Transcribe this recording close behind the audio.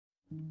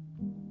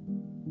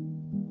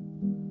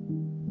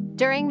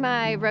During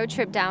my road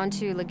trip down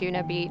to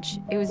Laguna Beach,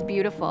 it was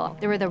beautiful.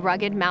 There were the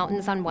rugged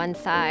mountains on one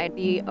side,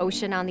 the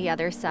ocean on the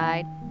other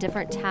side,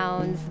 different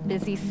towns,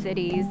 busy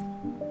cities.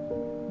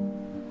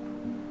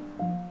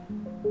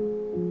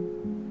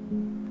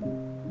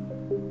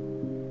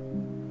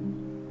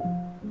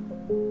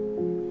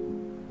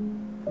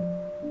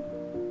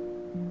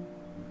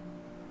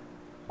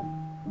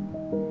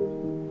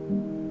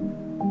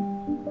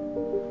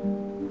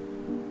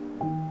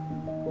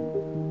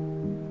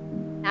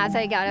 As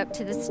I got up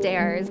to the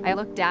stairs, I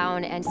looked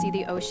down and see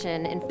the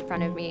ocean in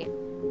front of me.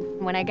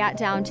 When I got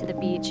down to the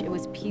beach, it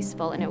was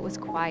peaceful and it was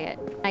quiet.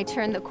 I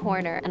turned the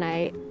corner and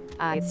I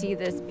see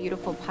this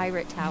beautiful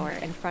pirate tower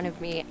in front of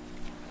me.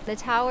 The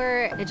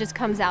tower, it just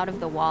comes out of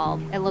the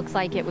wall. It looks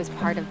like it was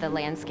part of the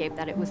landscape,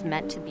 that it was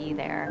meant to be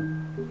there.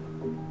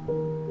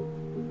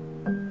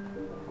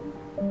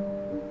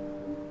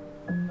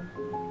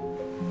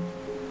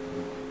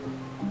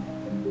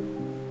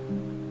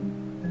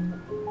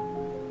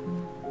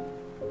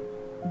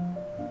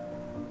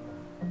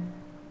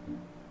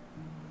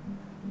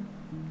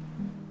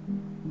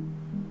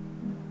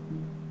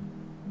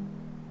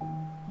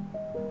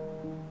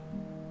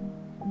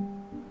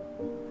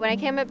 When I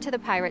came up to the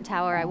pirate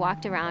tower, I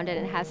walked around it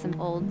and it has some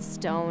old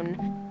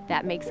stone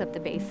that makes up the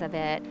base of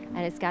it. And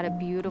it's got a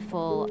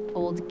beautiful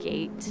old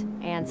gate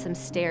and some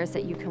stairs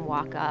that you can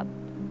walk up.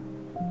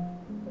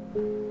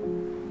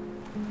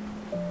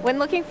 When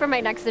looking for my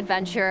next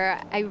adventure,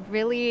 I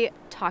really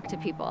talk to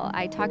people.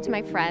 I talk to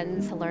my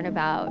friends to learn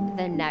about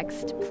the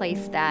next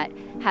place that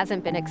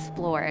hasn't been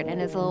explored and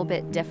is a little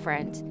bit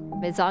different.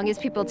 As long as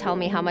people tell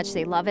me how much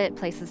they love it,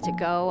 places to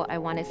go, I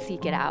want to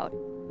seek it out.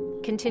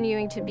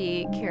 Continuing to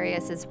be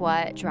curious is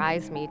what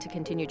drives me to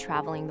continue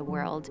traveling the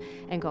world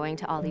and going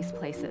to all these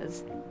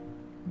places.